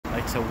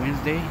it's a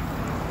Wednesday,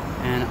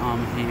 and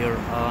I'm here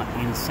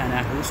in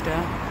Santa Justa.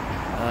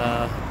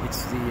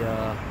 It's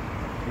the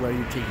where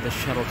you take the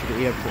shuttle to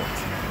the airport.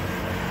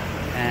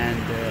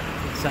 And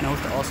Santa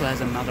Justa also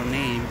has another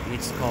name.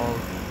 It's called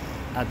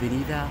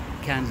Avenida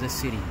Kansas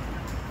City.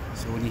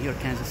 So when you hear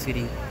Kansas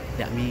City,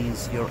 that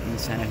means you're in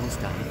Santa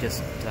Justa. It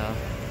just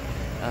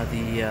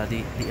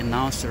the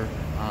announcer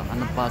on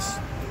the bus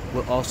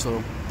will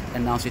also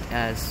announce it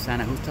as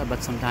Santa Justa,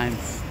 but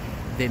sometimes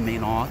they may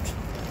not.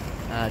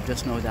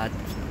 Just know that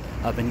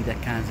Avenida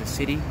Kansas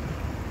City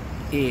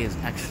is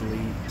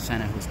actually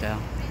Santa Justa.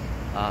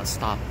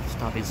 Stop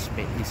in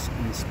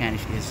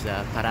Spanish is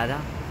parada.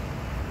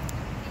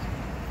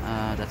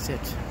 That's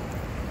it.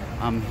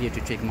 I'm here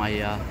to take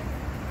my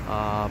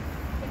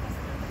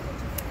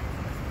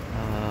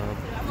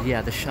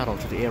the shuttle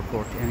to the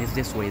airport, and it's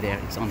this way there.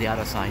 It's on the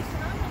other side.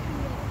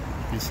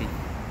 You can see.